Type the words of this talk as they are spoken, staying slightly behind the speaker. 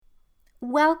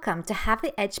Welcome to Have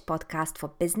the Edge podcast for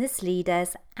business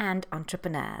leaders and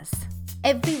entrepreneurs.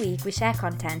 Every week we share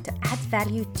content to add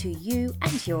value to you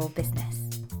and your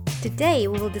business. Today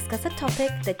we will discuss a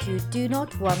topic that you do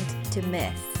not want to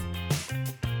miss.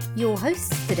 Your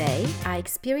hosts today are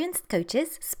experienced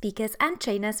coaches, speakers and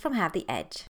trainers from Have the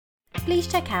Edge. Please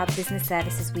check out business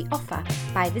services we offer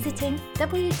by visiting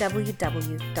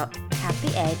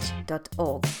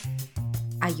www.havetheedge.org.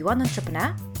 Are you an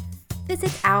entrepreneur?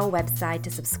 Visit our website to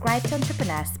subscribe to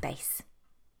Entrepreneur Space.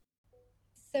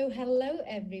 So hello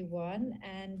everyone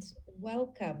and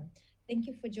welcome. Thank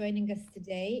you for joining us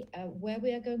today where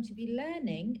we are going to be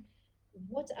learning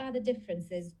what are the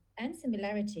differences and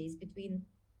similarities between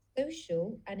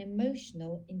social and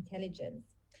emotional intelligence.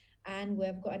 And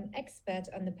we've got an expert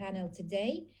on the panel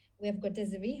today. We have got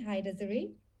Desiree. Hi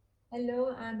Desiree.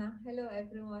 Hello, Anna. Hello,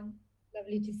 everyone.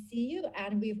 Lovely to see you.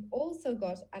 And we've also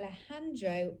got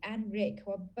Alejandro and Rick,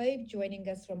 who are both joining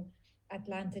us from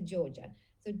Atlanta, Georgia.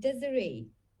 So, Desiree,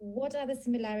 what are the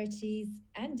similarities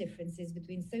and differences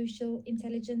between social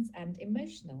intelligence and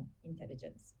emotional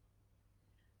intelligence?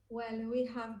 Well, we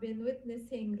have been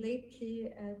witnessing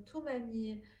lately too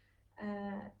many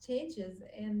changes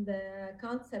in the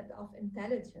concept of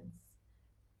intelligence.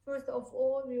 First of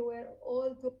all, we were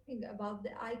all talking about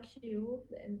the IQ,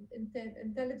 the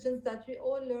intelligence that we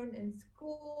all learn in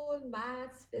school,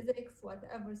 maths, physics,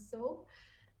 whatever. So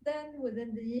then,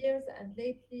 within the years and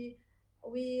lately,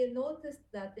 we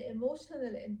noticed that the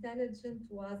emotional intelligence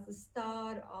was the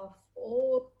star of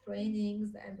all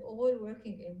trainings and all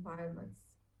working environments.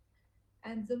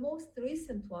 And the most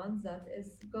recent one that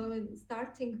is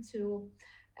starting to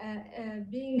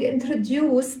being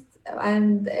introduced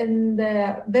and in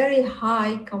the very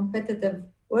high competitive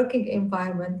working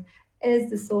environment is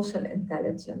the social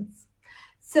intelligence.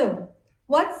 So,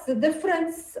 what's the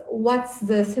difference? What's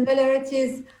the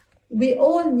similarities? We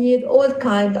all need all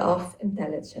kind of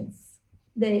intelligence.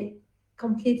 They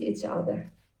complete each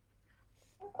other.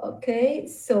 Okay,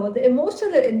 so the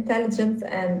emotional intelligence,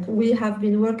 and we have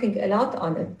been working a lot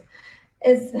on it,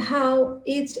 is how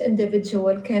each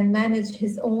individual can manage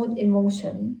his own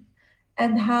emotion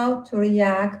and how to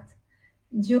react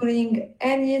during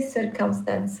any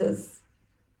circumstances,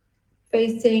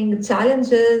 facing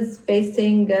challenges,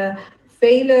 facing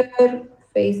failure,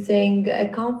 facing a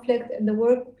conflict in the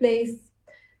workplace.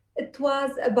 It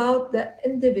was about the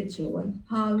individual,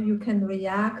 how you can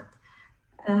react,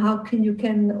 how can you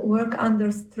can work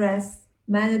under stress,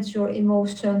 manage your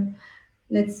emotion,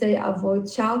 let's say avoid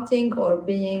shouting or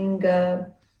being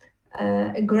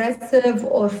aggressive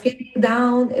or feeling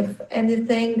down if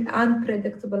anything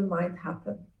unpredictable might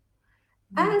happen.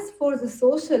 As for the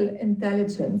social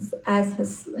intelligence, as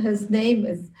his name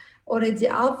is already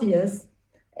obvious,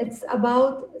 it's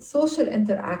about social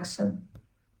interaction.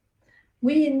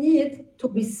 We need to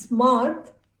be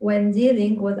smart when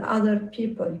dealing with other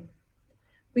people.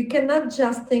 We cannot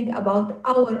just think about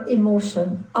our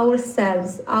emotion,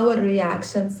 ourselves, our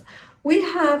reactions. We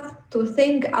have to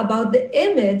think about the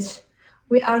image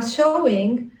we are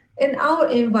showing in our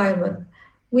environment.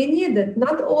 We need it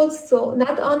not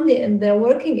only in the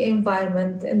working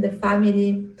environment, in the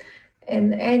family,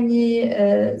 in any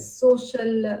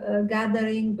social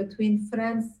gathering between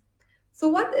friends. So,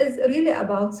 what is really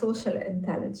about social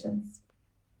intelligence?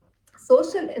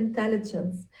 Social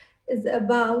intelligence is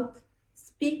about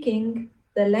speaking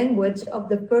the language of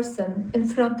the person in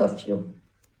front of you.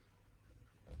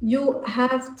 You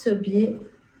have to be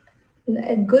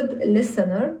a good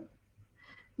listener.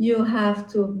 You have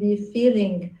to be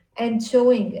feeling and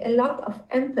showing a lot of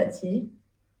empathy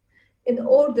in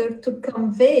order to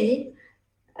convey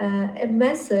a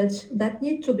message that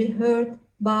needs to be heard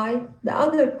by the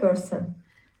other person.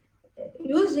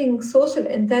 Using social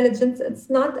intelligence,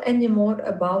 it's not anymore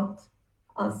about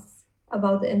us,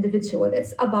 about the individual.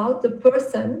 It's about the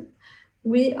person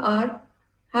we are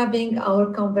having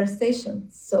our conversation.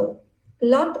 So, a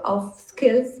lot of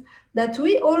skills that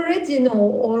we already know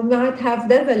or might have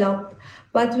developed,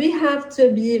 but we have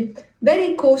to be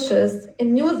very cautious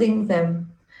in using them.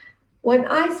 When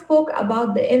I spoke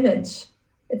about the image,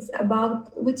 it's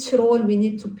about which role we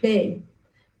need to play.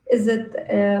 Is it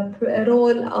a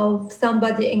role of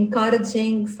somebody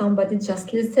encouraging, somebody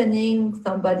just listening,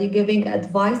 somebody giving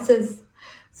advices?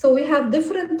 So we have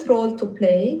different role to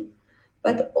play,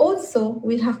 but also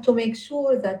we have to make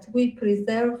sure that we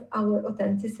preserve our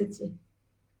authenticity.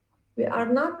 We are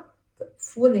not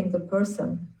fooling the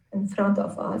person in front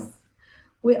of us.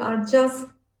 We are just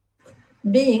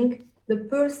being the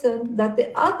person that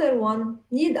the other one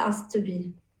need us to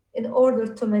be in order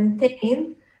to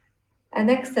maintain an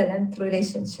excellent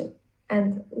relationship.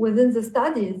 And within the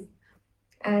studies,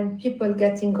 and people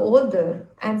getting older,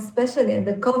 and especially in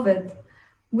the COVID,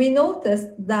 we noticed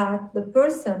that the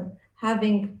person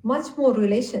having much more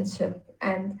relationship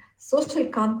and social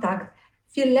contact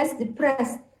feel less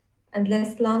depressed and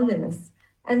less loneliness.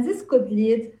 And this could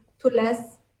lead to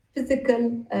less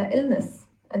physical illness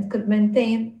and could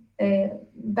maintain a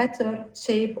better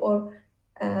shape or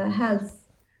health.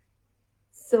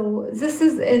 So this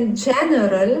is in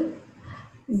general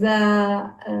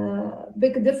the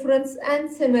big difference and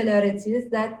similarities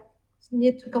that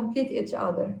need to complete each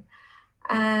other.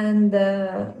 And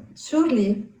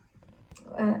surely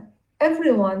uh,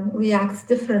 everyone reacts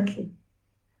differently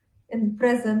in the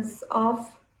presence of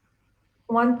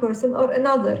one person or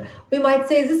another. We might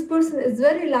say this person is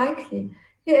very likely.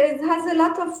 Has a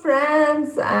lot of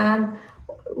friends, and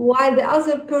while the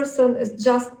other person is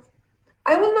just,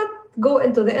 I will not go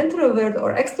into the introvert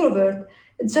or extrovert,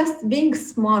 just being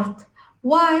smart.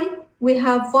 Why we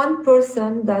have one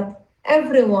person that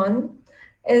everyone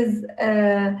is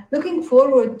looking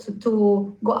forward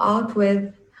to go out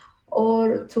with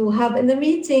or to have in a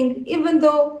meeting, even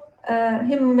though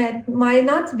he might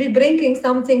not be bringing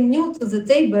something new to the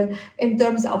table in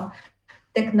terms of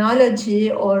technology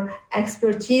or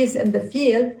expertise in the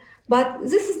field, but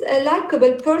this is a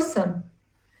likable person.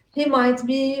 He might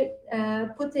be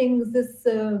putting this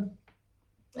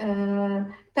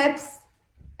peps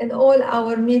in all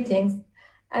our meetings.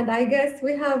 And I guess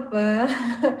we have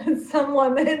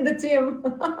someone in the team.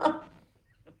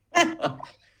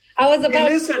 I was Hey, about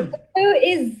listen. who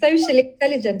is socially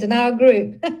intelligent in our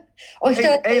group? Or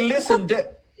shall I Hey, say listen.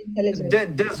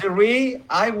 intelligent? Desiree,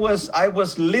 I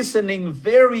was listening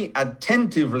very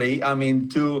attentively. I mean,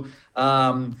 to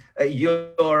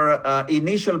your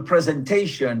initial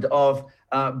presentation of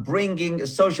bringing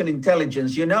social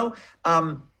intelligence.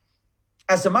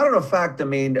 As a matter of fact, I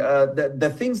mean,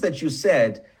 the things that you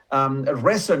said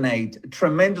resonate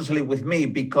tremendously with me,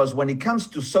 because when it comes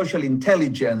to social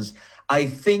intelligence, I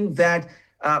think that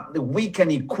we can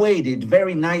equate it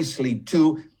very nicely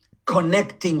to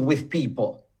connecting with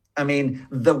people. I mean,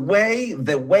 the way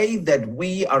that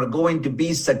we are going to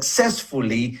be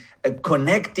successfully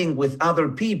connecting with other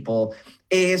people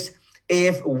is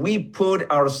if we put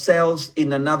ourselves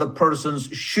in another person's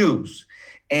shoes.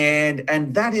 And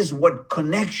that is what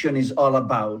connection is all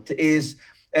about. Is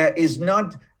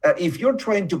not if you're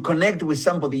trying to connect with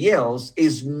somebody else,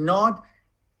 is not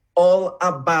all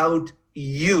about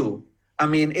you. I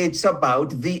mean, it's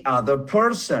about the other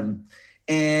person.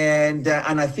 And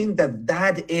I think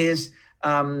that is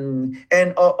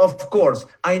and of course,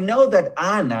 I know that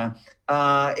Anna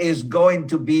is going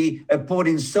to be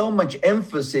putting so much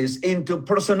emphasis into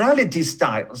personality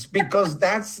styles, because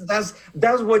that's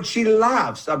what she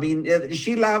loves. I mean,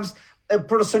 she loves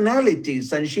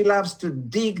personalities, and she loves to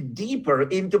dig deeper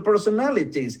into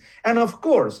personalities. And of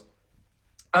course,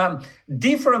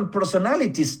 different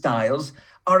personality styles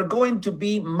are going to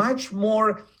be much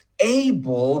more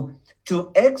able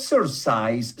to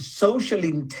exercise social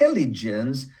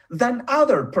intelligence than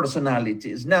other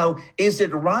personalities. Now, is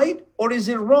it right or is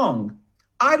it wrong?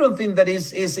 I don't think that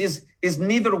is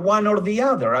neither one or the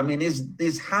other. I mean,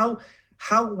 is how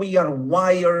we are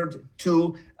wired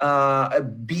to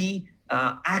be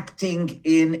acting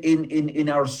in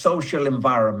our social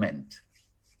environment.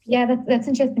 Yeah, that's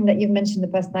interesting that you've mentioned the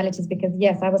personalities, because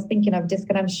yes, I was thinking of Disc,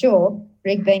 and I'm sure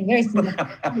Rick being very similar.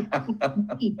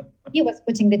 He was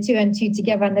putting the two and two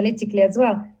together analytically as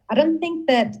well. I don't think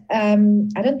that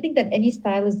any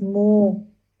style is more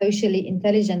socially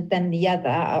intelligent than the other.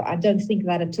 I don't think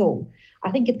that at all. I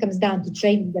think it comes down to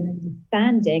training and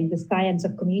understanding the science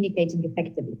of communicating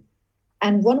effectively.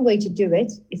 And one way to do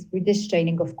it is through this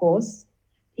training, of course,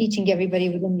 teaching everybody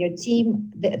within your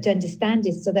team to understand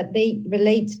this, so that they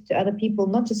relate to other people,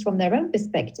 not just from their own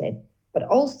perspective, but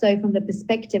also from the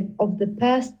perspective of the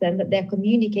person that they're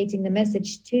communicating the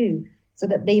message to, so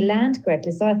that they land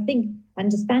correctly. So I think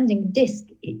understanding DISC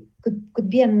could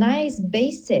be a nice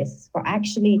basis for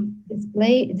actually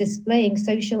displaying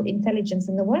social intelligence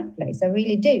in the workplace. I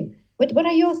really do. What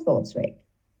are your thoughts, Rick?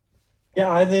 Yeah,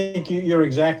 I think you're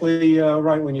exactly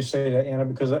right when you say that, Anna,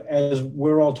 because as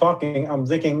we're all talking, I'm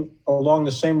thinking along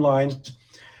the same lines.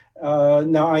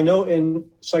 Now, I know in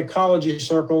psychology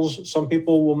circles, some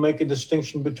people will make a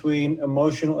distinction between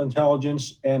emotional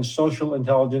intelligence and social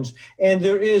intelligence, and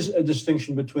there is a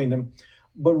distinction between them.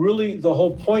 But really, the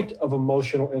whole point of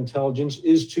emotional intelligence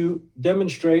is to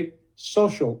demonstrate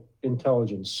social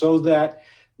intelligence, so that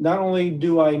not only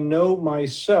do I know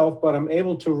myself, but I'm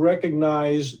able to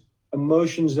recognize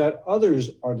emotions that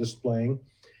others are displaying.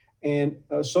 And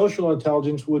social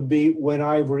intelligence would be when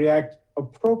I react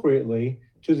appropriately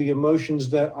to the emotions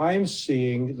that I'm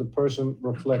seeing the person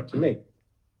reflect to me.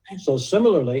 So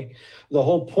similarly, the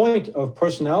whole point of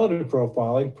personality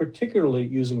profiling, particularly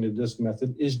using the DISC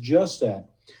method, is just that.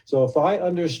 So if I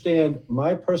understand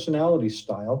my personality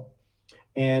style,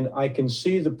 and I can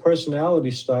see the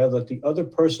personality style that the other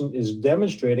person is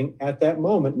demonstrating at that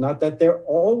moment, not that they're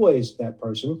always that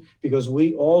person, because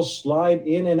we all slide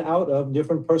in and out of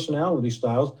different personality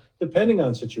styles depending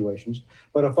on situations.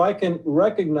 But if I can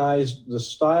recognize the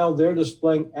style they're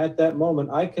displaying at that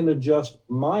moment, I can adjust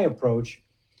my approach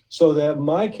so that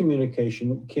my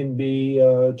communication can be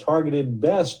targeted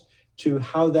best to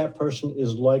how that person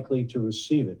is likely to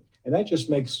receive it. And that just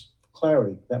makes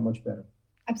clarity that much better.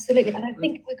 Absolutely. And I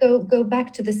think we go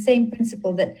back to the same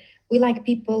principle that we like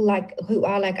people who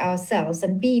are like ourselves,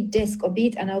 and be it DISC or be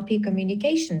it NLP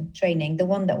communication training, the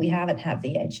one that we have at Have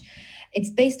the Edge. It's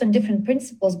based on different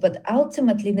principles, but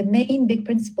ultimately the main big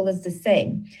principle is the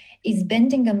same, is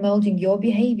bending and molding your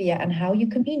behavior and how you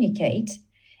communicate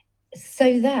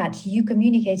so that you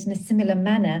communicate in a similar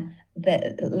manner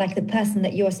like the person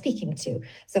that you're speaking to.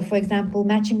 So for example,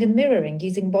 matching and mirroring,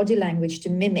 using body language to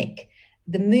mimic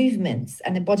the movements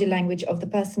and the body language of the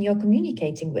person you're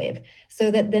communicating with,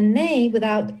 so that then they,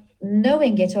 without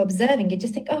knowing it or observing it,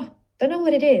 just think, oh, don't know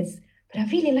what it is, but I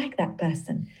really like that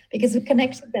person because we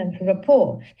connected them through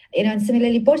rapport. And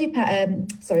similarly, language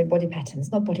patterns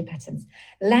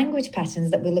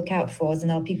that we look out for as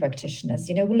NLP practitioners.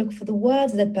 We look for the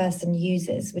words that person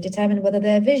uses. We determine whether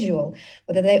they're visual,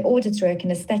 whether they're auditory or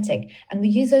kinesthetic, and we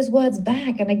use those words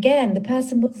back. And again, the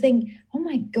person will think, oh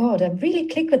my God, I really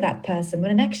click with that person.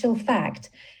 When in actual fact,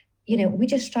 we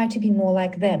just try to be more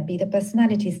like them, be the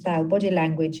personality style, body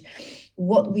language,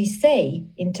 what we say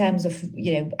in terms of,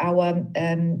 our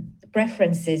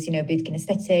preferences, be it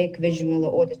kinesthetic, visual,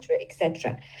 or auditory,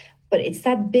 etc. But it's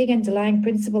that big underlying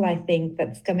principle, I think,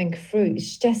 that's coming through.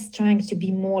 It's just trying to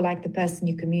be more like the person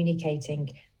you're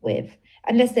communicating with,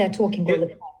 unless they're talking all the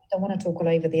time. You don't want to talk all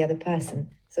over the other person.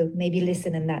 So maybe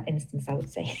listen in that instance, I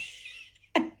would say.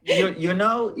 you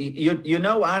know,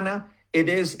 Anna, it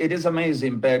is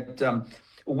amazing, but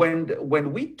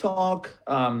when we talk,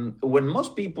 when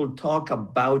most people talk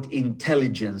about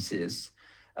intelligences,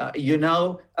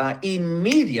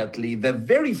 immediately the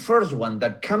very first one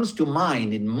that comes to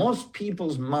mind in most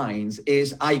people's minds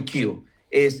is IQ,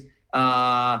 is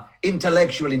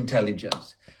intellectual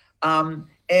intelligence. And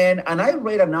I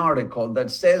read an article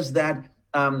that says that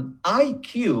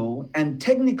IQ and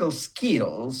technical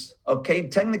skills,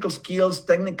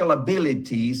 technical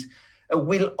abilities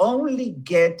will only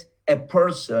get a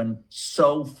person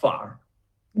so far.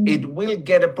 It will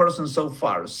get a person so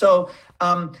far. So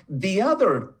the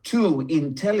other two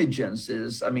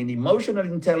intelligences, emotional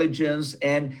intelligence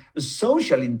and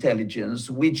social intelligence,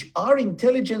 which are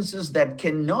intelligences that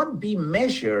cannot be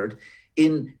measured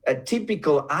in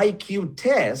typical IQ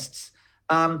tests,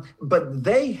 but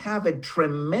they have a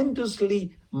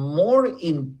tremendously more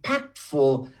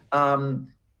impactful,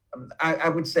 I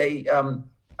would say,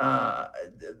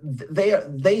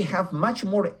 they have much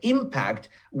more impact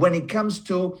when it comes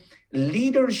to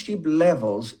leadership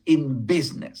levels in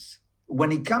business.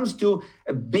 When it comes to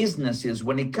businesses,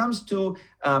 when it comes to,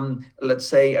 let's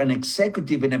say, an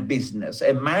executive in a business,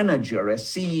 a manager, a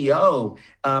CEO,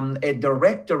 a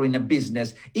director in a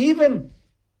business, even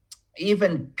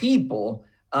people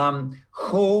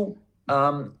who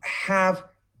have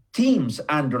teams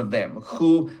under them,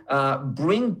 who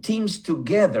bring teams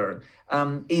together,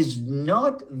 is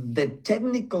not the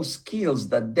technical skills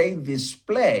that they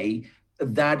display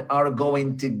that are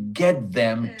going to get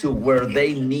them to where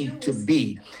they need to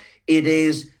be. It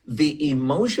is the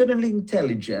emotional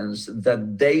intelligence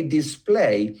that they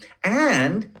display,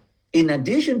 and in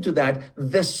addition to that,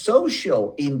 the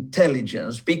social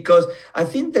intelligence, because I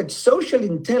think that social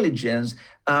intelligence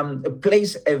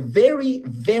plays a very,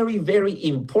 very, very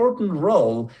important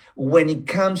role when it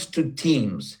comes to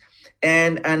teams.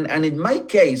 And in my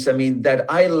case, that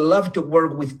I love to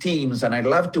work with teams and I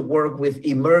love to work with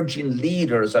emerging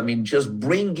leaders. Just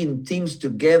bringing teams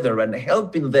together and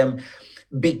helping them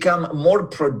become more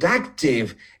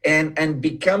productive and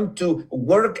become to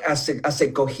work as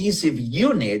a cohesive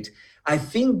unit. I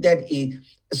think that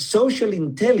social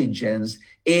intelligence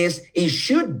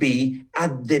should be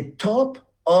at the top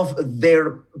of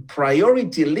their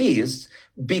priority list,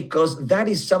 because that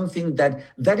is something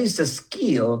that is a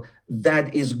skill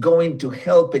that is going to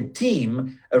help a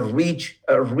team reach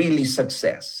a really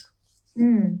success.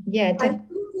 Yeah, I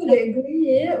totally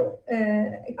agree.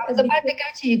 I was about to go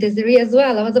to you, Desiree, as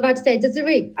well. I was about to say,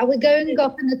 Desiree, are we going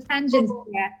off on a tangent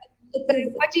here? So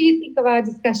what do you think of our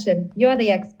discussion? You're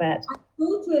the expert. I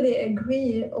totally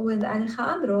agree with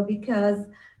Alejandro, because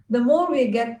the more we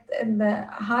get in the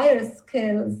higher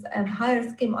skills and higher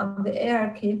scheme on the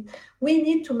hierarchy, we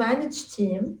need to manage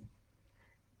team,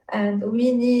 and we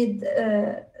need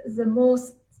the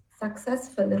most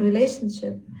successful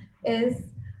relationship is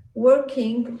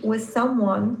working with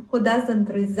someone who doesn't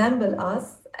resemble us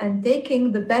and taking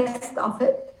the best of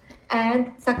it and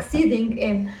succeeding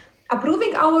in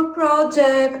approving our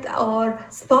project or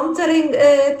sponsoring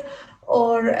it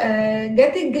or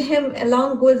getting him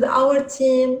along with our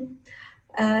team.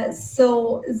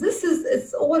 So this is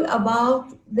it's all about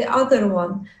the other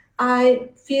one. I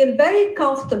feel very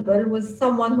comfortable with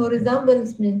someone who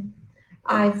resembles me.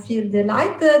 I feel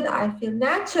delighted, I feel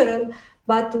natural,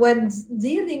 but when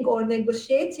dealing or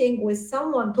negotiating with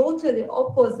someone totally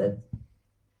opposite,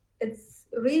 it's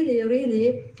really, really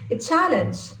a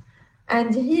challenge. And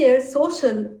here,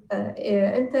 social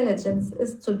intelligence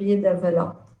is to be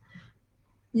developed.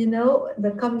 You know,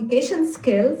 the communication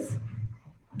skills,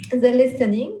 the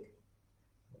listening,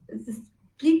 the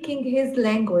speaking his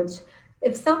language.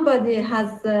 If somebody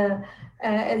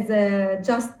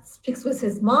just speaks with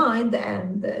his mind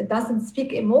and doesn't speak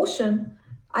emotion,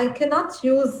 I cannot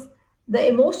use the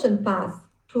emotion path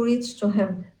to reach to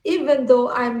him. Even though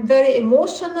I'm very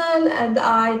emotional and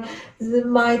I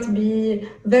might be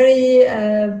very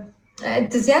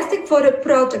enthusiastic for a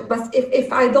project, but if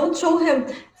I don't show him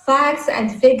facts and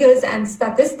figures and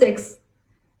statistics,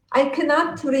 I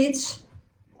cannot reach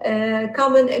a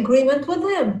common agreement with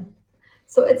him.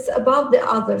 So it's about the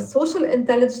other. Social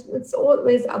intelligence, it's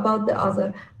always about the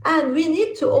other. And we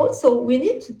need to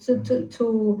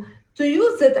to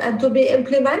use it and to be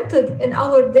implemented in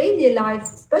our daily life,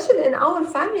 especially in our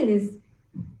families.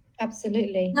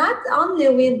 Absolutely. Not only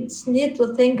we need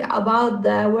to think about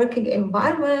the working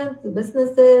environment, the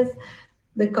businesses,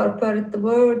 the corporate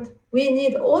world, we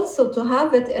need also to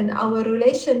have it in our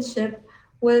relationship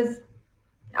with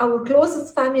our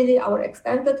closest family, our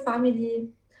extended family,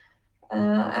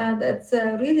 and it's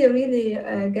really, really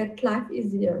get life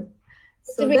easier.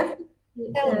 So definitely,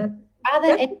 are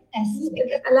there any tests?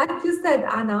 like you said,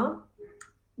 Anna,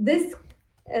 this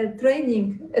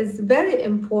training is very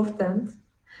important.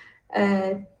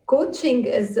 Coaching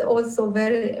is also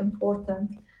very important,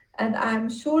 and I'm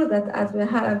sure that as we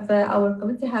have our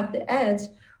community have the edge,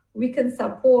 we can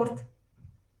support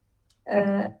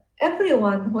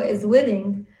everyone who is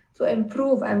willing to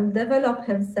improve and develop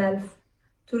himself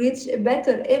to reach a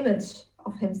better image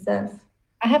of himself.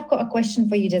 I have got a question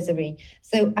for you, Desiree.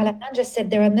 So Alejandra said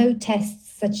there are no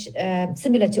tests such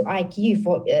similar to IQ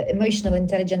for emotional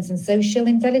intelligence and social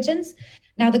intelligence.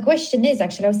 Now the question is,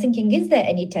 actually, I was thinking, is there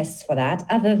any tests for that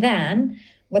other than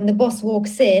when the boss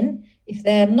walks in, if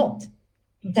they're not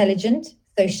intelligent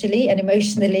socially and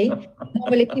emotionally,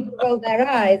 normally people roll their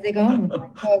eyes, they go, oh my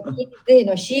God, he's in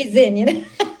or she's in, you know.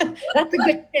 That's a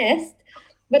good test.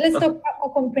 But let's talk about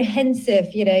more comprehensive,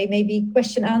 you know, maybe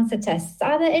question answer tests.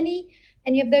 Are there any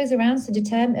of those around to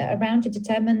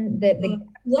determine the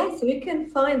Yes, we can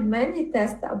find many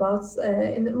tests about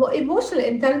emotional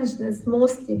intelligence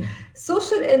mostly.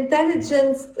 Social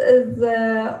intelligence is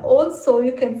also,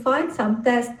 you can find some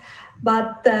tests,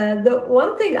 but the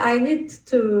one thing I need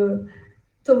to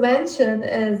mention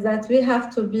is that we have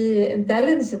to be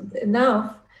intelligent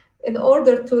enough in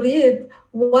order to read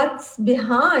what's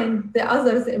behind the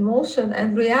other's emotion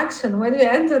and reaction when we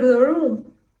enter the room.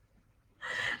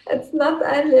 It's not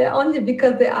only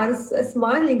because they are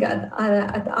smiling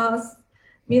at us,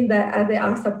 mean that they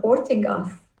are supporting us.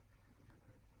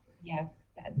 Yeah,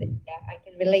 I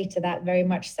can relate to that very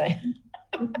much so.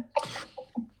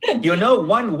 You know,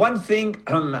 one thing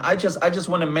I just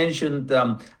want to mention.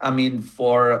 I mean,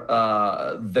 for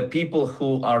the people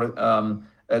who are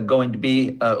going to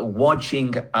be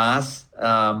watching us,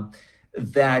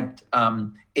 that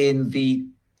in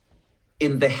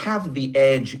the Have the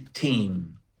Edge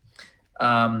team,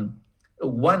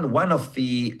 one of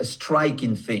the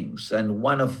striking things and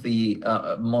one of the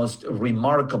most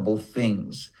remarkable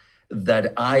things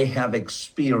that I have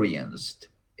experienced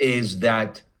is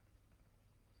that,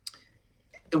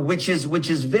 which is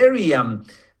very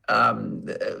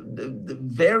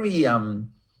very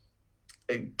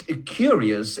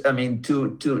curious, I mean,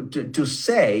 to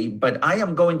say, but I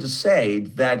am going to say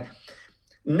that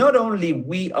not only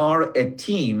we are a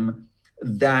team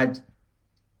that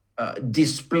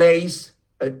displays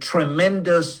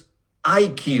tremendous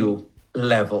IQ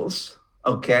levels,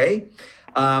 okay,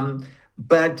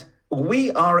 but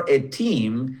we are a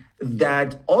team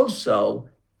that also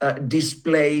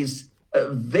displays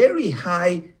very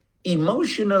high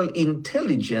emotional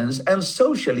intelligence and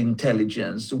social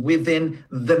intelligence within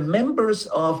the members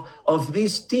of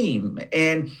this team.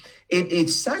 And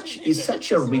it's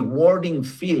such a rewarding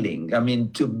feeling. I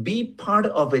mean, to be part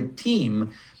of a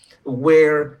team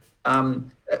where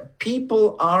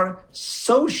people are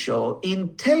social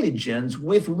intelligence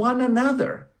with one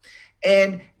another.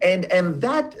 And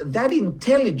that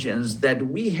intelligence that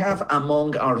we have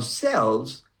among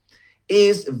ourselves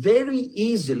is very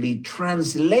easily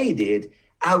translated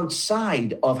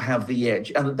outside of Have the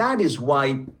Edge. And that is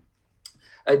why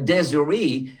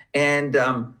Desiree and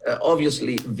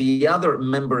obviously the other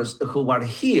members who are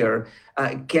here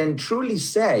can truly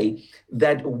say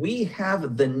that we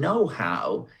have the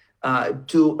know-how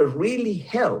to really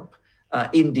help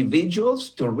individuals,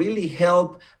 to really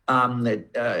help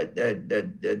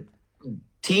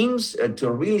teams,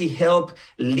 to really help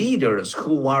leaders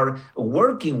who are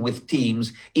working with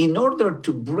teams in order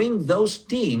to bring those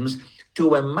teams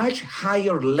to a much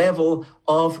higher level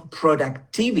of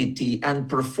productivity and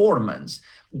performance,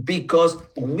 because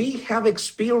we have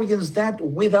experienced that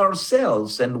with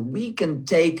ourselves, and we can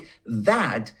take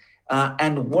that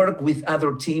and work with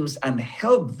other teams and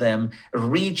help them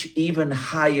reach even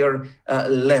higher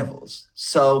levels.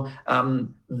 So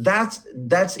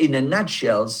that's in a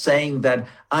nutshell saying that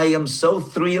I am so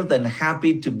thrilled and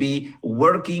happy to be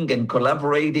working and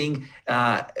collaborating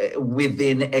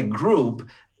within a group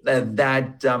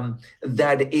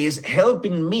that is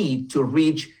helping me to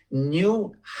reach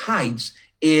new heights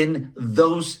in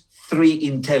those three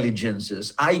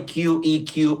intelligences: IQ,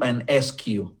 EQ, and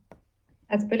SQ.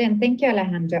 That's brilliant. Thank you,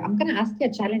 Alejandro. I'm going to ask you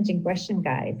a challenging question,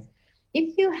 guys.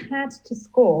 If you had to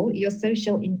score your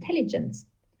social intelligence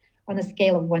on a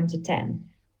scale of 1 to 10,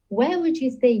 where would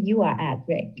you say you are at,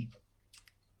 Rick?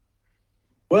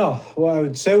 Well, I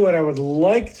would say what I would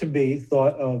like to be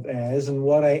thought of as, and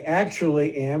what I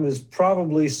actually am, is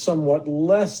probably somewhat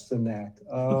less than that.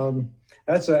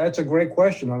 That's a great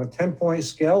question. On a 10-point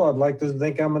scale, I'd like to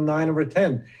think I'm a 9 or a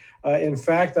 10. In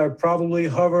fact, I probably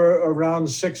hover around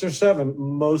 6 or 7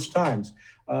 most times.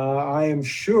 I am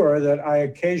sure that I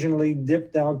occasionally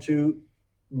dip down to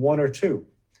 1 or 2.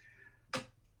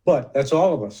 But that's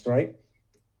all of us, right?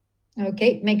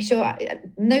 Okay, make sure,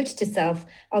 note to self,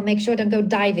 I'll make sure I don't go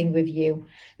diving with you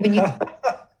when you're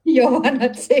 1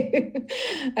 or 2.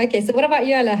 Okay, so what about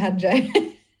you, Alejandro?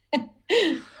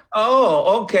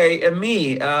 Oh, okay.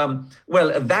 Me.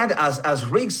 Well, that, as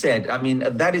Rick said, I mean,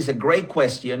 that is a great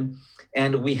question,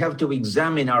 and we have to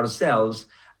examine ourselves.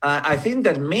 I think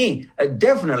that me,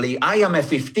 definitely, I am a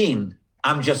 15.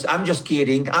 I'm just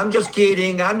kidding. I'm just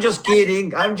kidding. I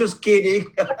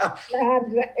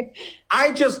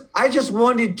just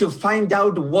wanted to find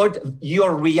out what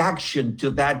your reaction to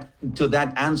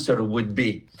that answer would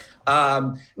be.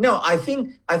 No, I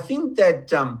think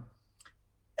that.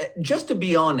 Just to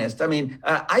be honest, I mean,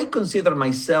 I consider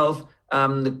myself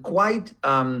quite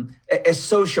a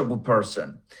sociable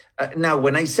person. Now,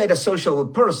 when I said a sociable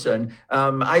person,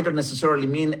 I don't necessarily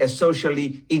mean a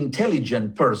socially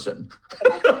intelligent person.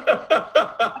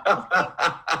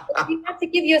 You have to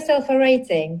give yourself a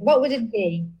rating. What would it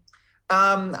be?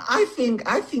 I think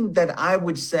that I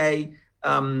would say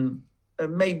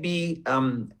maybe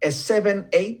a 7,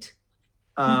 8.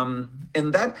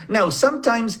 And that now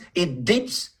sometimes it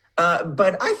dips,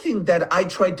 but I think that I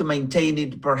try to maintain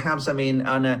it. Perhaps I mean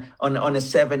on a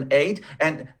 7, 8,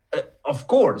 and of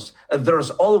course there's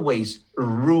always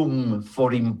room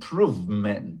for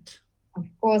improvement. Of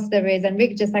course there is, and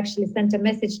Rick just actually sent a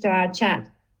message to our chat.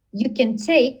 You can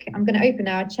take. I'm going to open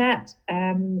our chat.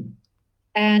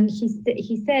 And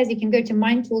he says you can go to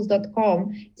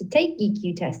mindtools.com to take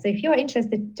EQ tests. So if you're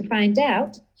interested to find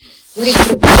out what is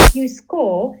your EQ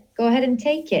score, go ahead and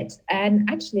take it. And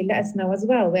actually let us know as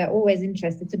well. We're always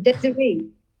interested. So Desiree,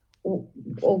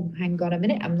 hang on a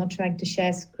minute. I'm not trying to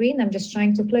share screen. I'm just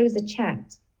trying to close the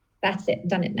chat. That's it.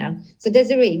 Done it now. So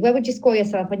Desiree, where would you score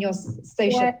yourself on your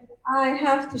social? Well, I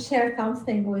have to share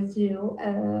something with you.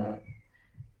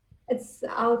 It's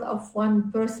out of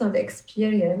one personal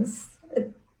experience.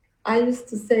 I used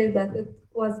to say that it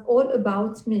was all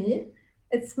about me.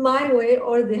 It's my way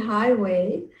or the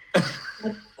highway.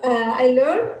 I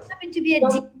learned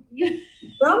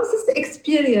from this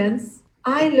experience,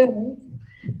 I learned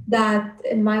that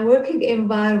in my working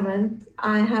environment,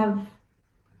 I have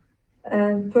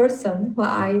a person who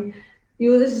I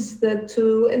use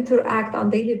to interact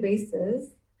on daily basis.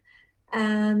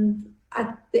 And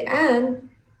at the end,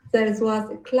 there was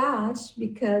a clash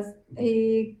because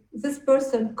this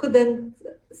person couldn't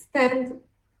stand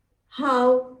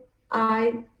how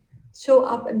I show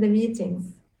up in the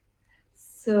meetings.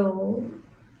 So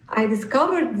I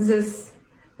discovered this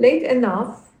late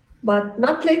enough, but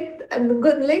not late and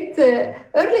good late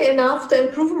early enough to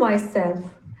improve myself.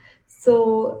 So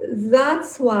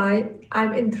that's why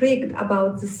I'm intrigued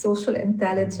about the social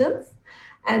intelligence,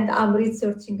 and I'm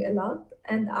researching a lot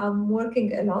and I'm working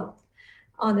a lot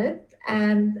on it.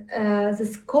 And the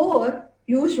score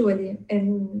usually, in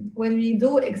when we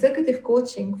do executive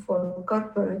coaching for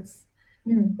corporates,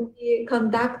 we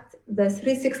conduct the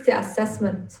 360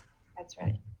 assessment. That's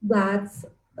right. That's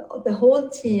the whole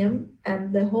team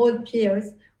and the whole peers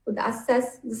would assess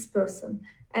this person.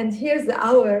 And here's the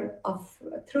hour of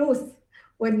truth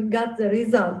when we got the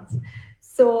results.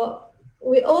 So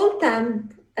we all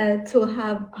tend to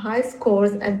have high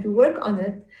scores and we work on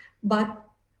it, but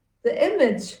the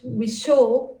image we show,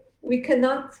 we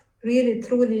cannot really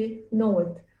truly know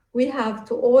it. We have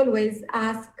to always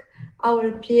ask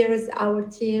our peers, our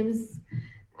teams,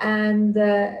 and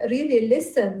really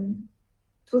listen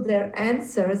to their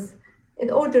answers in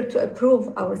order to approve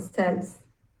ourselves.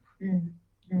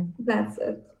 That's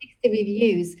it. 60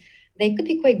 reviews, they could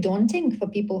be quite daunting for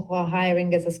people who are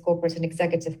hiring as corporate and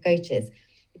executive coaches.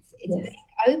 It's being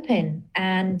open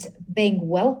and being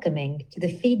welcoming to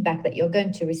the feedback that you're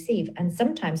going to receive. And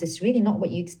sometimes it's really not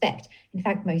what you expect. In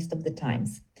fact, most of the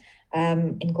times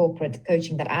in corporate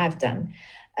coaching that I've done.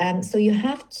 So you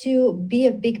have to be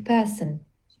a big person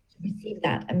to receive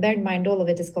that. And bear in mind, all of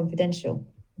it is confidential.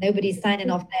 Nobody's signing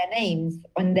off their names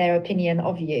on their opinion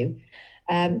of you.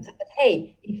 But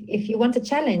hey, if you want a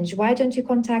challenge, why don't you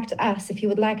contact us? If you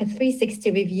would like a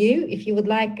 360 review, if you would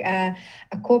like a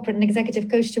corporate and executive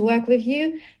coach to work with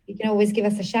you, you can always give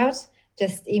us a shout.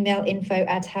 Just email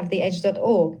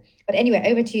info@havetheedge.org. But anyway,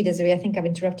 over to you, Desiree. I think I've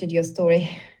interrupted your story.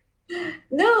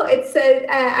 No, it's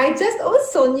I just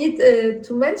also need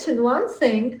to mention one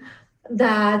thing,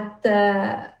 that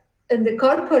in the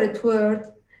corporate world,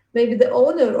 maybe the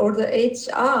owner or the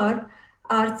HR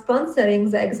are sponsoring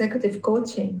the executive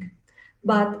coaching,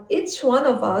 but each one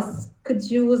of us could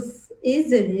use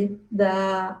easily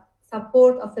the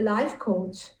support of a life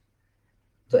coach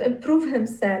to improve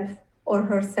himself or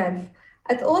herself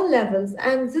at all levels.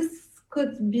 And this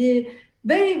could be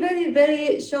very, very,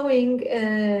 very showing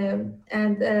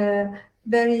and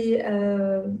very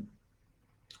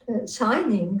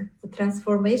shining the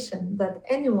transformation that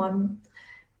anyone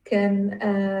can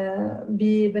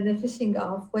be benefiting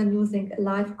of when using a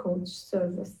life coach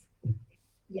service.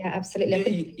 Yeah,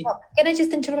 absolutely. Can I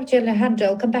just interrupt you, Alejandro?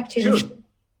 I'll come back to you. Sure.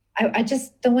 I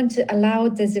just don't want to allow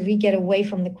Desiree get away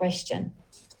from the question.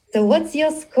 So what's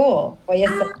your score for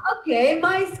yourself? Okay,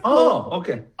 my score. Oh,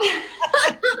 okay.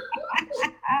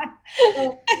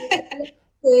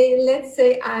 Let's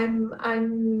say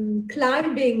I'm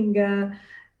climbing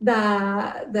the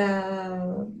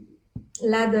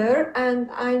ladder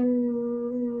and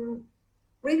I'm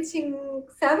reaching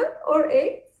 7 or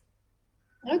 8.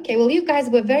 Okay, well, you guys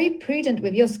were very prudent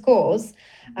with your scores.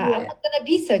 I'm not going to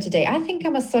be so today. I think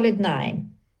I'm a solid 9.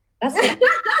 That's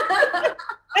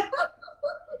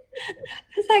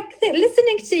it's like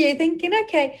listening to you, thinking,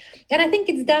 okay. And I think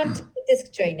it's down to the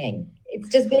disc training. It's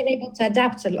just being able to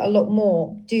adapt a lot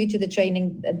more due to the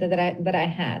training that I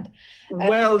had.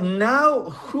 Well, now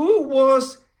who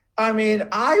was? I mean,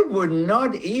 I would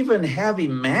not even have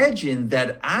imagined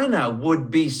that Anna would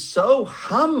be so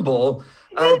humble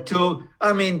to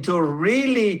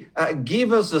really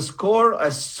give us a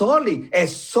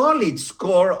solid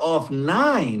score of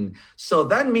 9. So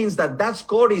that means that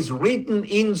score is written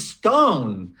in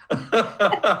stone.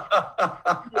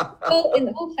 Well, in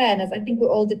all fairness, I think we're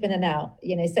all dipping out.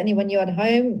 Certainly when you're at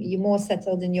home, you're more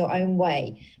settled in your own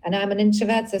way. And I'm an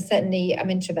introvert, so certainly I'm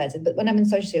introverted. But when I'm in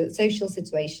social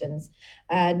situations,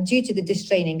 due to the disc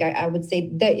training, I would say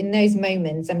that in those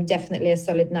moments, I'm definitely a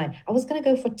solid 9. I was going to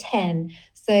go for 10.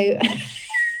 So,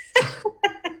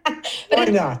 why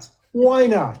not? Why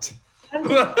not?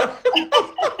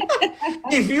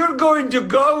 If you're going to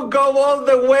go all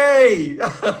the way.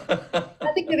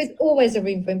 I think there is always a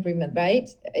room for improvement, right?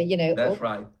 That's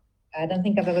right. I don't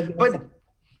think I've ever been.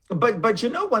 But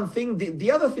one thing,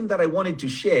 the other thing that I wanted to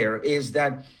share is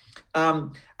that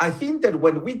I think that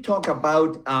when we talk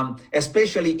about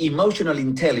especially emotional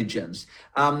intelligence,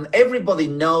 everybody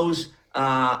knows.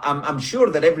 I'm sure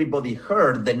that everybody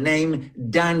heard the name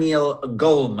Daniel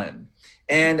Goleman.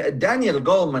 And Daniel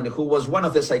Goleman, who was one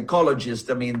of the psychologists,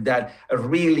 that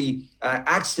really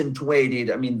accentuated,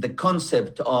 the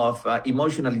concept of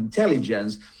emotional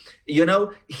intelligence,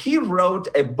 he wrote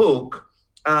a book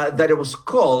that it was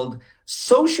called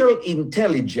Social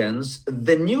Intelligence,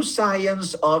 The New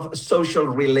Science of Social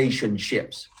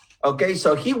Relationships. Okay,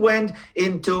 so he went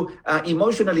into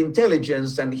emotional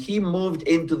intelligence and he moved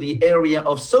into the area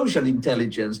of social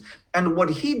intelligence. And what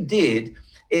he did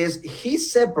is he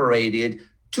separated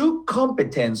two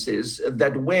competencies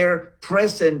that were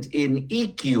present in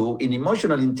EQ, in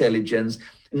emotional intelligence,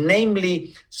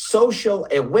 namely social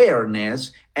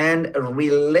awareness and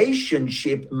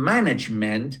relationship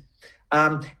management.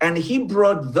 And he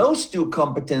brought those two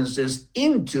competences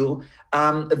into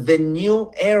the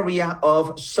new area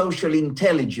of social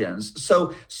intelligence.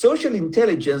 So social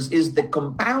intelligence is the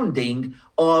compounding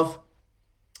of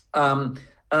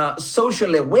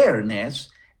social awareness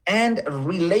and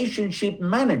relationship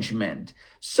management.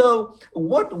 So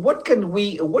what can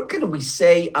we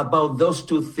say about those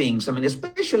two things? I mean,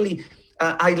 especially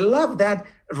I love that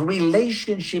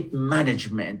relationship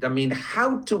management. I mean,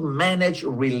 how to manage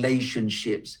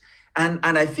relationships. And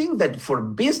I think that for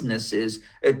businesses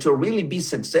to really be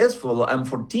successful and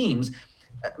for teams,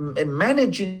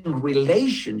 managing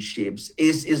relationships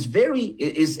is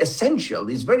essential,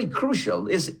 is very crucial.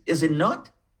 Is it not?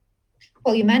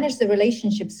 Well, you manage the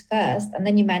relationships first and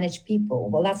then you manage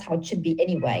people. Well, that's how it should be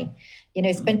anyway. You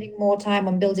know, spending more time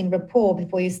on building rapport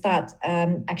before you start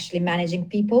actually managing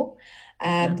people.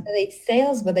 Whether it's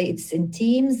sales, whether it's in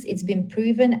teams, it's been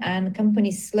proven, and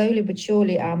companies slowly but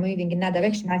surely are moving in that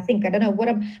direction. I think, I don't know, what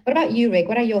about you, Rick?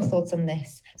 What are your thoughts on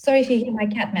this? Sorry if you hear my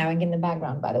cat meowing in the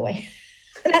background, by the way.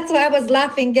 That's why I was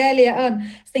laughing earlier on,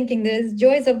 thinking there's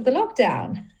joys of the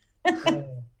lockdown.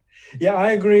 Yeah,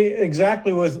 I agree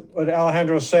exactly with what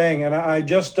Alejandro's saying. And I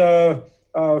just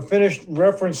finished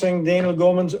referencing Daniel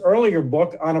Goleman's earlier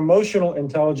book on emotional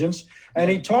intelligence. And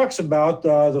he talks about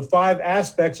the 5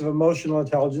 aspects of emotional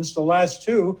intelligence. The last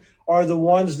 2 are the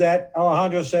ones that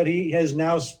Alejandro said he has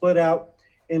now split out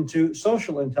into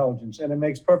social intelligence. And it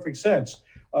makes perfect sense.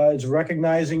 It's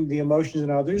recognizing the emotions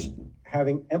in others,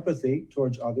 having empathy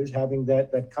towards others, having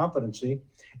that competency,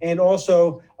 and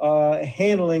also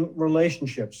handling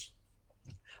relationships.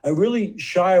 I really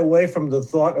shy away from the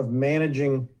thought of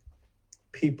managing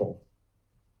people.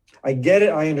 I get it,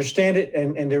 I understand it,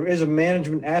 and there is a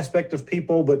management aspect of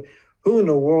people, but who in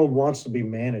the world wants to be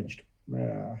managed?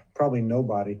 Probably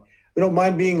nobody. We don't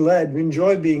mind being led, we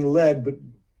enjoy being led, but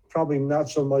probably not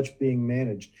so much being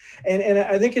managed. And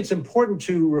I think it's important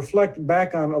to reflect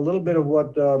back on a little bit of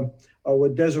what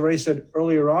Desiree said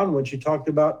earlier on when she talked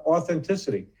about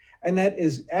authenticity. And that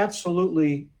is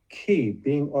absolutely key,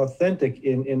 being authentic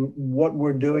in what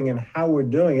we're doing and how we're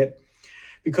doing it.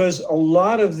 Because a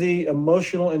lot of the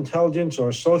emotional intelligence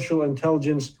or social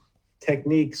intelligence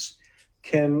techniques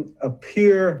can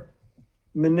appear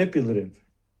manipulative.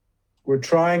 We're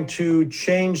trying to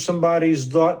change somebody's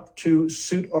thought to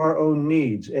suit our own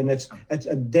needs, and that's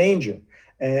a danger.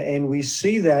 And we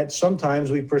see that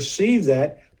sometimes, we perceive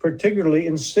that, particularly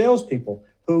in salespeople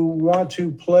who want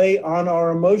to play on our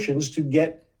emotions to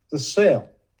get the sale.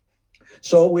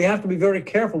 So we have to be very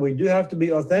careful. We do have to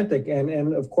be authentic.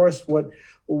 And of course, what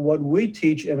we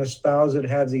teach and espouse at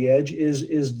Have the Edge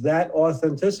is that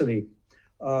authenticity,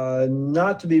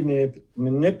 not to be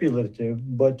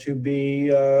manipulative, but to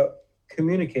be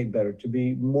communicate better, to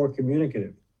be more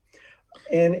communicative.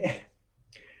 And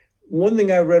one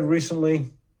thing I read recently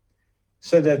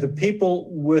said that the people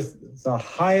with the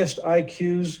highest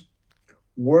IQs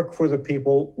work for the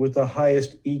people with the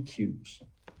highest EQs.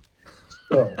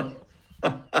 So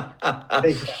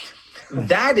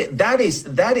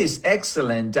that is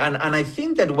excellent, and I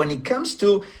think that when it comes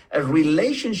to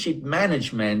relationship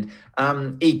management,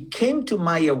 it came to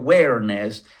my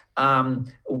awareness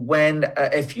when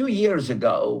a few years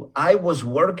ago I was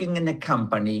working in a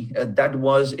company that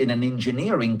was in an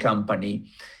engineering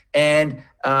company, and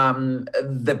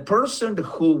the person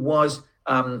who was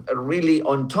really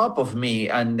on top of me,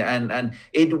 and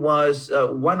it was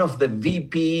one of the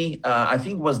VP, I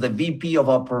think was the VP of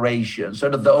operations, or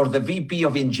the VP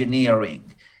of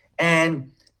engineering.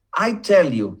 And I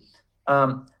tell you,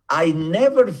 I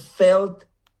never felt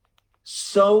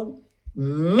so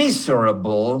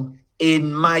miserable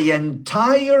in my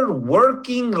entire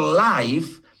working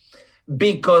life,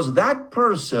 because that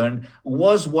person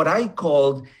was what I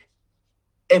called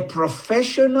a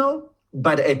professional,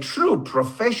 but a true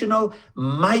professional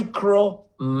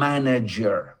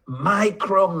micromanager.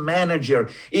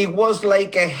 It was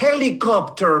like a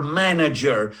helicopter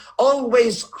manager,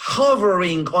 always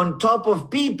hovering on top of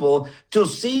people to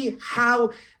see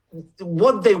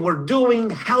what they were doing,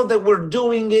 how they were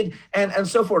doing it, and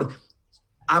so forth.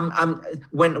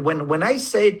 When I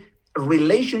say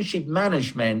relationship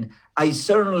management, I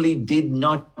certainly did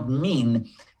not mean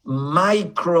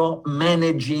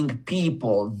micromanaging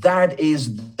people. That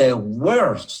is the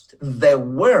worst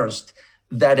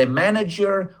that a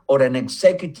manager or an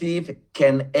executive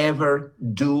can ever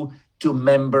do to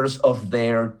members of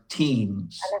their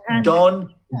teams.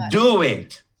 Don't do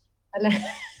it.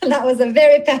 That was a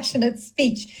very passionate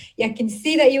speech. I can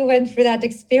see that you went through that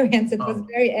experience. It was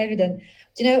very evident.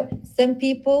 Do you know, some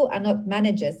people are not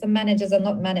managers. Some managers are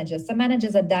not managers. Some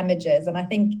managers are damagers. And I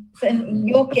think in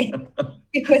your case,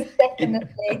 it was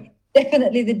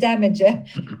definitely the damager.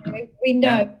 We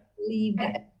know, believe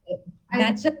that.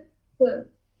 I just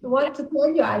want to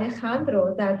tell you,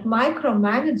 Alejandro, that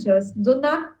micromanagers do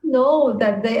not know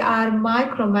that they are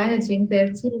micromanaging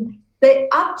their team. They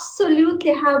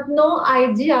absolutely have no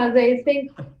idea. They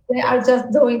think they are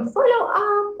just doing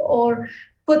follow-up or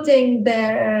putting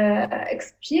their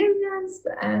experience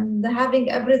and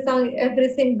having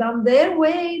everything done their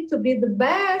way to be the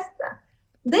best.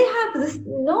 They have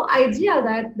no idea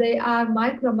that they are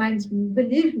micromanaging,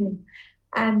 believe me.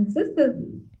 And this is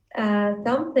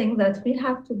something that we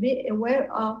have to be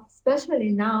aware of, especially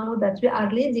now that we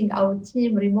are leading our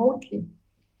team remotely.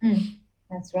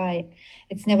 That's right.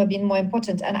 It's never been more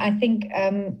important. And I think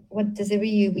what Desiree,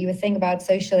 you were saying about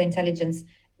social intelligence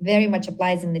very much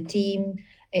applies in the team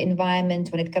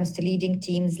environment when it comes to leading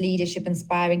teams, leadership,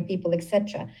 inspiring people,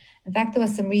 etc. In fact, there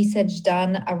was some research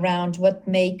done around what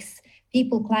makes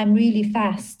people climb really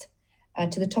fast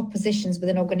to the top positions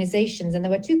within organizations. And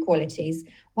there were two qualities.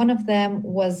 One of them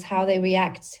was how they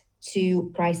react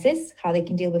to crisis, how they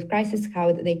can deal with crisis,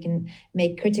 how they can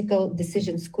make critical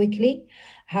decisions quickly,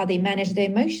 how they manage their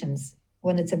emotions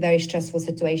when it's a very stressful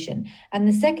situation. And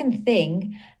the second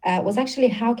thing was actually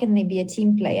how can they be a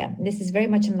team player? And this is very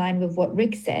much in line with what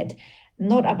Rick said,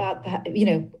 not about,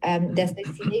 there's this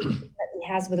that he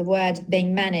has with the word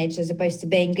being managed as opposed to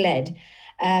being led.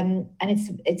 And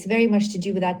it's very much to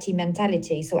do with that team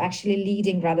mentality. So actually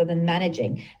leading rather than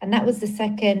managing. And that was the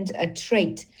second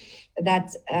trait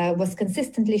that was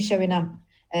consistently showing up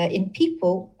in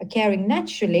people caring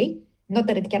naturally. Not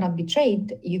that it cannot be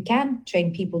trained. You can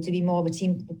train people to be more of a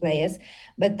team players,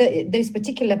 but those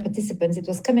particular participants, it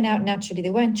was coming out naturally. They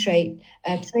weren't trained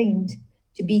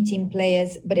to be team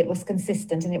players, but it was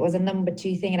consistent and it was a number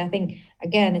two thing. And I think,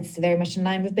 again, it's very much in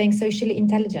line with being socially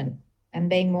intelligent and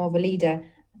being more of a leader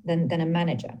than a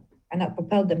manager. And that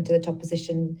propelled them to the top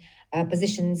positions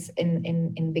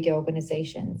in bigger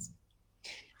organizations.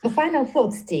 So final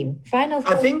thoughts, team. Final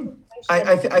thoughts.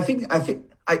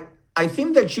 I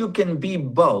think that you can be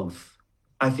both.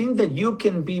 I think that you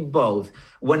can be both.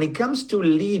 When it comes to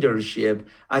leadership,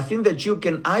 I think that you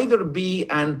can either be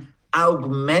an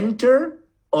augmenter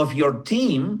of your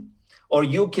team or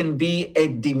you can be a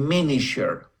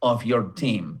diminisher of your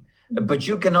team. But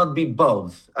you cannot be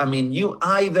both. I mean, you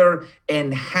either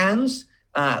enhance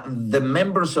the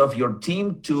members of your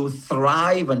team to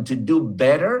thrive and to do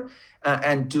better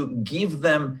and to give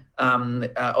them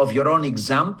of your own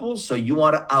example. So you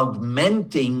are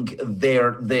augmenting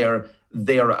their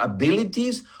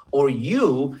abilities, or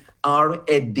you are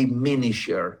a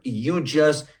diminisher. You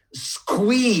just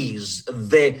squeeze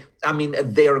their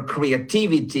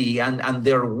creativity and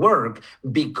their work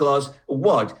because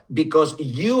what? Because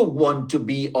you want to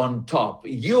be on top.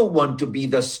 You want to be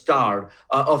the star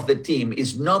of the team.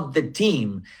 It's not the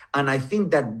team. And I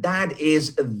think that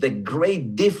is the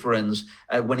great difference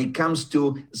when it comes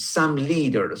to some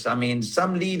leaders. I mean,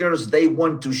 some leaders, they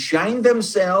want to shine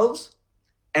themselves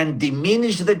and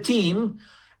diminish the team.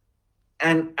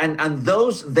 And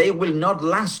those, they will not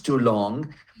last too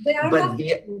long.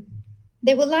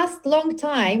 They will last a long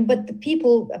time, but the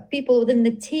people within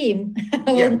the team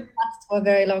will not last for a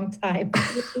very long time.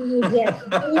 Yes,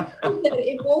 their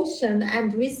emotion,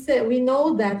 and we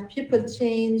know that people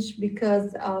change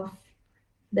because of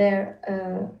their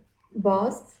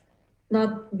boss,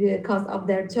 not because of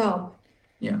their job.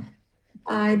 Yeah.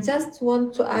 I just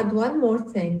want to add one more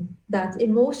thing, that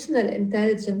emotional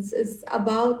intelligence is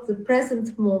about the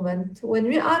present moment. When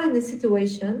we are in a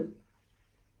situation,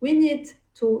 we need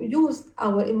to use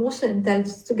our emotional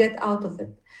intelligence to get out of it.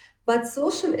 But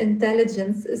social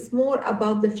intelligence is more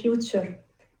about the future,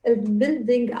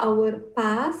 building our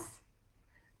path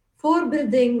for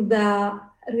building the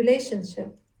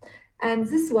relationship. And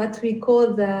this is what we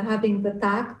call having the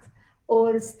tact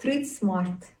or street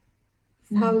smart,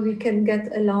 how we can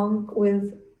get along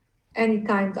with any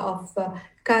kind of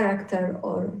character.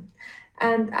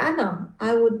 And Anna,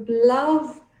 I would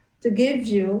love to give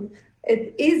you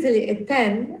it easily a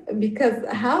 10 because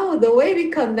the way we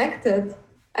connected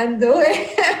and the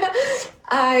way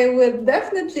I would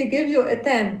definitely give you a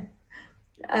 10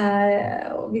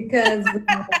 because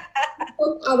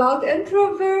talk about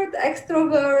introvert,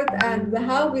 extrovert, and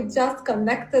how we just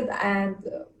connected and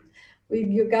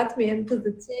You got me into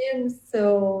the team,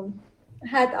 so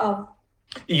hat off.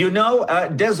 You know,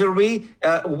 Desiree,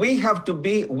 we have to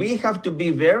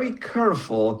be very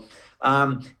careful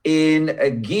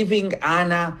in giving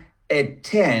Anna a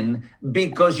 10,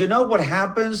 because you know what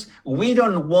happens? We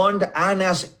don't want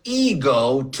Anna's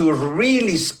ego to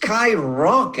really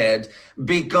skyrocket,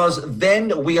 because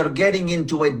then we are getting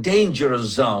into a dangerous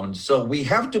zone. So we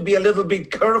have to be a little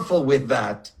bit careful with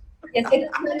that. Yes, it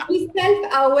must be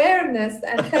self-awareness.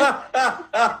 And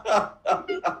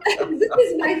this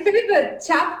is my favorite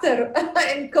chapter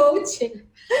in coaching.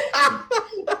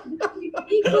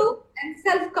 Ego and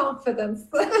self-confidence.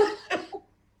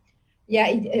 Yeah,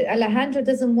 Alejandro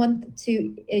doesn't want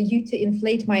to you to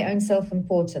inflate my own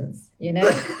self-importance, you know?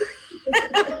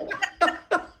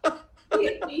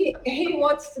 He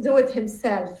wants to do it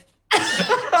himself.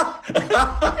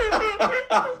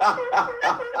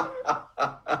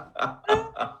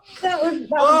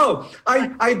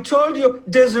 I told you,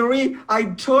 Desiree, I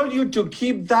told you to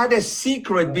keep that a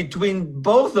secret between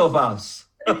both of us.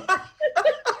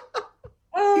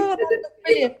 Oh, that's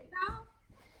brilliant.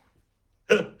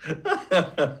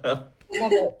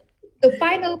 So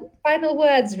final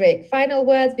words, Rick. Final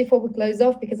words before we close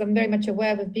off, because I'm very much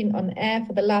aware we've been on air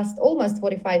for the last almost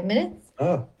 45 minutes.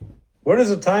 Oh, where does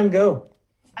the time go?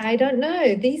 I don't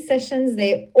know. These sessions,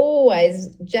 they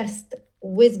always just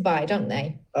whiz by, don't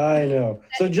they? I know.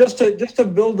 So just to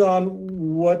build on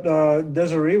what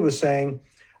Desiree was saying,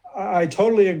 I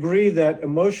totally agree that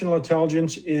emotional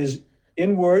intelligence is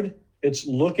inward. It's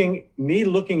looking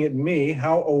at me,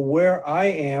 how aware I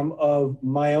am of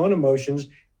my own emotions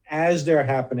as they're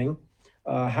happening,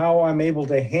 how I'm able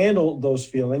to handle those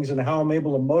feelings, and how I'm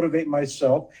able to motivate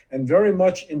myself, and very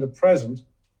much in the present,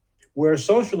 where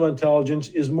social intelligence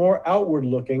is more outward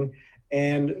looking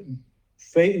and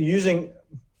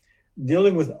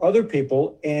dealing with other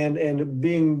people and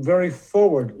being very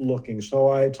forward looking.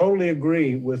 So I totally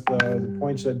agree with the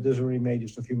points that Desiree made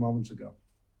just a few moments ago.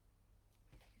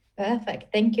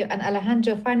 Perfect. Thank you. And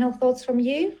Alejandro, final thoughts from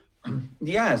you?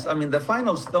 Yes, I mean, the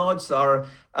final thoughts are,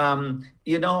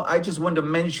 I just want to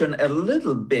mention a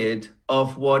little bit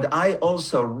of what I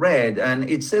also read. And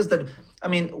it says that,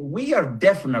 we are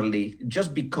definitely,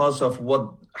 just because of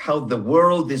how the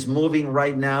world is moving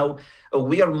right now,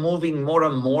 we are moving more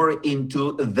and more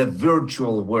into the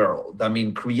virtual world.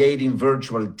 Creating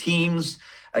virtual teams.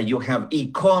 You have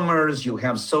e-commerce, you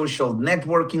have social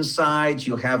networking sites,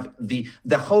 you have the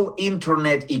whole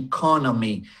internet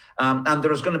economy. And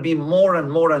there's going to be more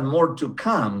and more and more to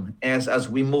come as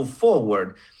we move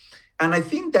forward. And I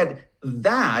think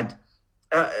that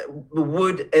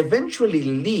would eventually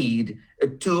lead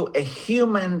to a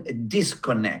human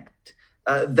disconnect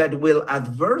that will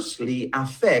adversely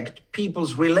affect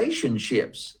people's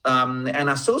relationships and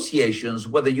associations,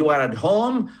 whether you are at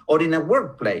home or in a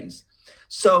workplace.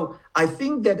 So I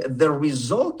think that the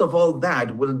result of all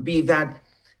that will be that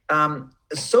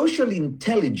social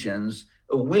intelligence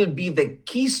will be the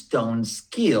keystone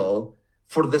skill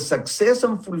for the success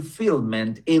and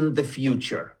fulfillment in the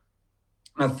future.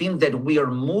 I think that we are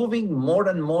moving more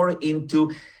and more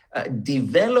into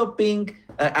developing,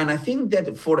 and I think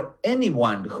that for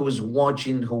anyone who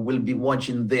will be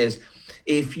watching this,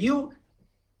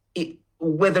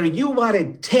 whether you are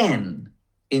a 10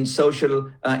 in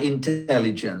social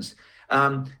intelligence,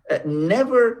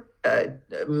 never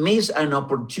miss an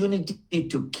opportunity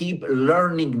to keep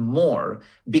learning more,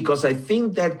 because I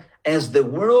think that as the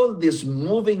world is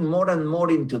moving more and more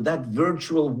into that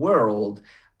virtual world,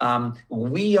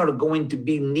 we are going to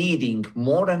be needing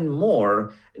more and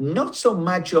more, not so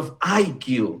much of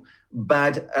IQ,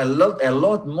 but a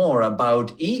lot more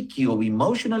about EQ,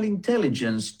 emotional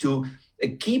intelligence, to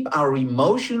keep our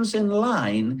emotions in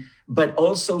line, but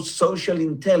also social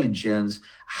intelligence,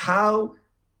 how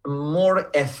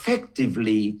more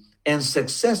effectively and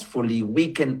successfully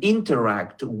we can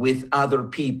interact with other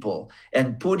people,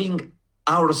 and putting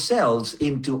ourselves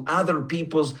into other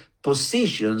people's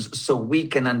positions so we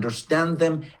can understand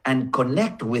them and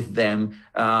connect with them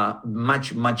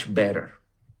much, much better.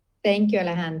 Thank you,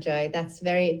 Alejandro. That's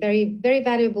very, very, very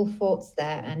valuable thoughts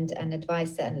there, and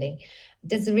advice, certainly.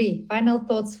 Desiree, final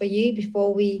thoughts for you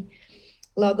before we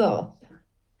log off?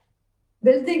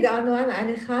 Building on what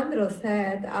Alejandro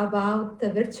said about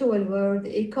the virtual world,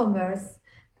 e-commerce,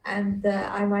 and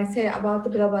I might say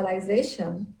about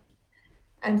globalization,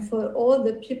 and for all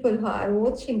the people who are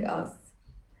watching us,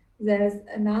 there's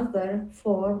another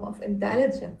form of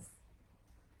intelligence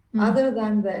other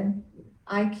than the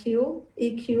IQ,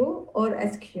 EQ, or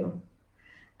SQ.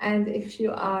 And if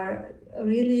you are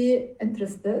really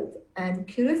interested and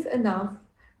curious enough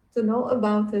to know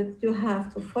about it, you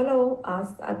have to follow us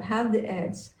at Have the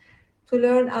Edge to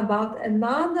learn about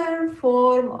another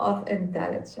form of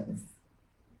intelligence.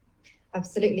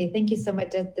 Absolutely. Thank you so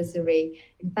much, Desiree.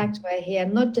 In fact, we're here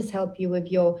not just help you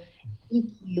with your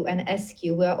EQ and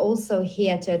SQ, we're also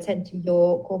here to attend to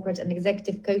your corporate and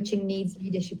executive coaching needs,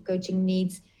 leadership coaching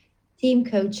needs, team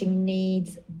coaching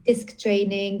needs, DISC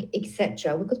training,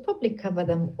 etc. We could probably cover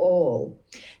them all.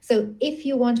 So if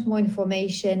you want more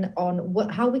information on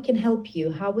how we can help you,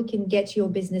 how we can get your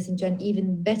business into an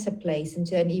even better place,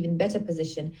 into an even better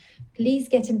position, please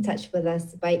get in touch with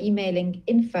us by emailing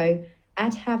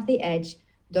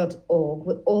info@havetheedge.org.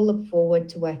 We all look forward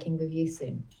to working with you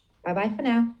soon. Bye-bye for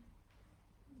now.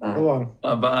 Bye. Go on.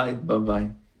 Bye-bye.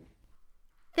 Bye-bye.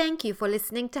 Thank you for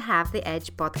listening to Have the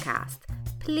Edge podcast.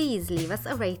 Please leave us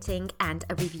a rating and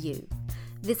a review.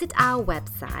 Visit our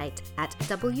website at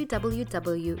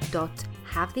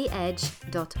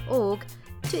www.havetheedge.org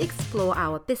to explore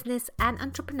our business and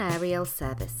entrepreneurial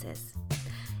services.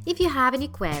 If you have any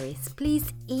queries,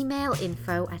 please email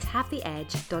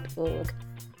info@havetheedge.org.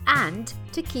 And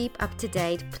to keep up to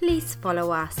date, please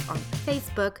follow us on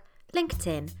Facebook,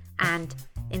 LinkedIn, and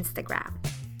Instagram.